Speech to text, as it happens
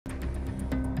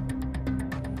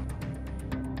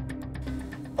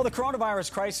Well, the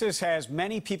coronavirus crisis has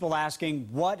many people asking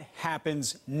what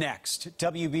happens next.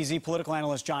 WBZ political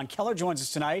analyst Jon Keller joins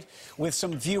us tonight with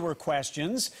some viewer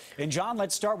questions. And John,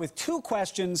 let's start with two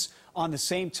questions on the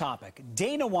same topic.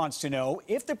 Dana wants to know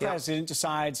if the president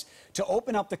decides to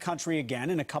open up the country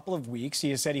again in a couple of weeks. He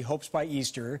has said he hopes by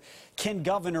Easter. Can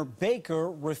Governor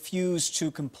Baker refuse to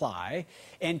comply?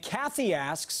 And Kathy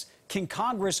asks, can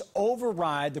Congress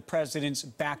override the president's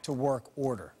back-to-work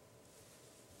order?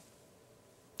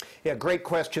 Yeah, great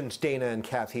questions, Dana and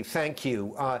Kathy. Thank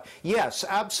you. Yes,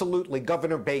 absolutely.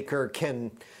 Governor Baker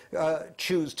can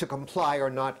choose to comply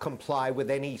or not comply with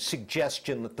any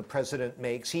suggestion that the president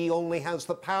makes. He only has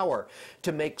the power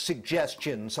to make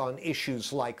suggestions on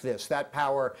issues like this. That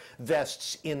power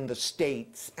vests in the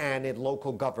states and in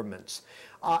local governments.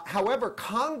 However,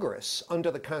 Congress,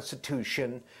 under the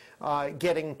Constitution,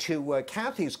 getting to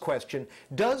Kathy's question,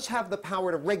 does have the power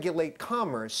to regulate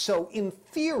commerce. So in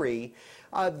theory,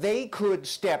 they could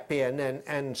step in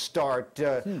and start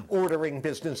ordering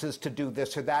businesses to do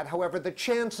this or that. However, the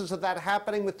chances of that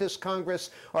happening with this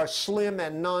Congress are slim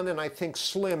and none, and I think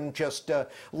Slim just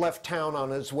left town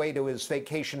on his way to his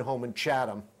vacation home in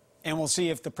Chatham. And we'll see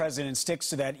if the president sticks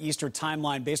to that Easter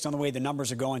timeline. Based on the way the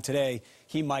numbers are going today,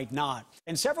 he might not.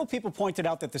 And several people pointed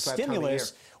out that the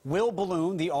stimulus will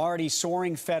balloon the already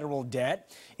soaring federal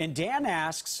debt. And Dan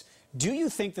asks, do you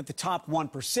think that the top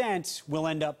 1% will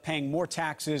end up paying more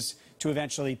taxes to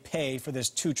eventually pay for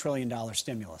this $2 trillion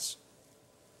stimulus?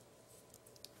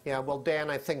 Yeah, well,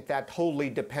 Dan, I think that wholly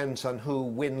depends on who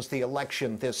wins the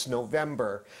election this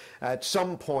November. At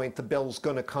some point, the bill's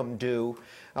going to come due.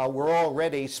 We're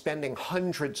already spending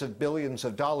hundreds of billions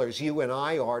of dollars, you and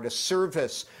I are, to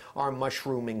service our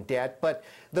mushrooming debt. But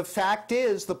the fact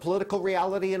is, the political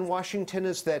reality in Washington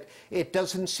is that it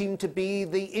doesn't seem to be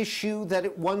the issue that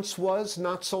it once was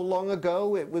not so long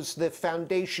ago. It was the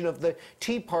foundation of the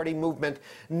Tea Party movement.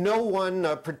 No one,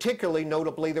 particularly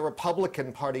notably the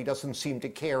Republican Party, doesn't seem to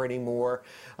care anymore.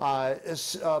 But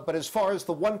as far as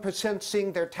the 1%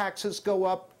 seeing their taxes go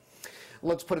up,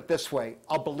 let's put it this way,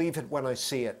 I'll believe it when I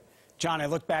see it. John, I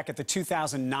look back at the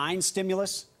 2009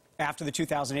 stimulus after the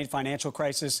 2008 financial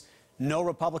crisis. No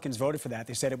Republicans voted for that.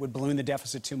 They said it would balloon the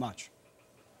deficit too much.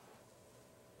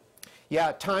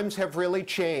 Yeah, times have really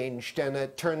changed, and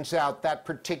it turns out that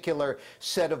particular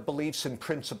set of beliefs and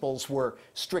principles were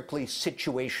strictly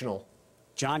situational.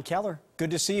 Jon Keller, good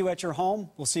to see you at your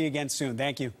home. We'll see you again soon.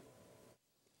 Thank you.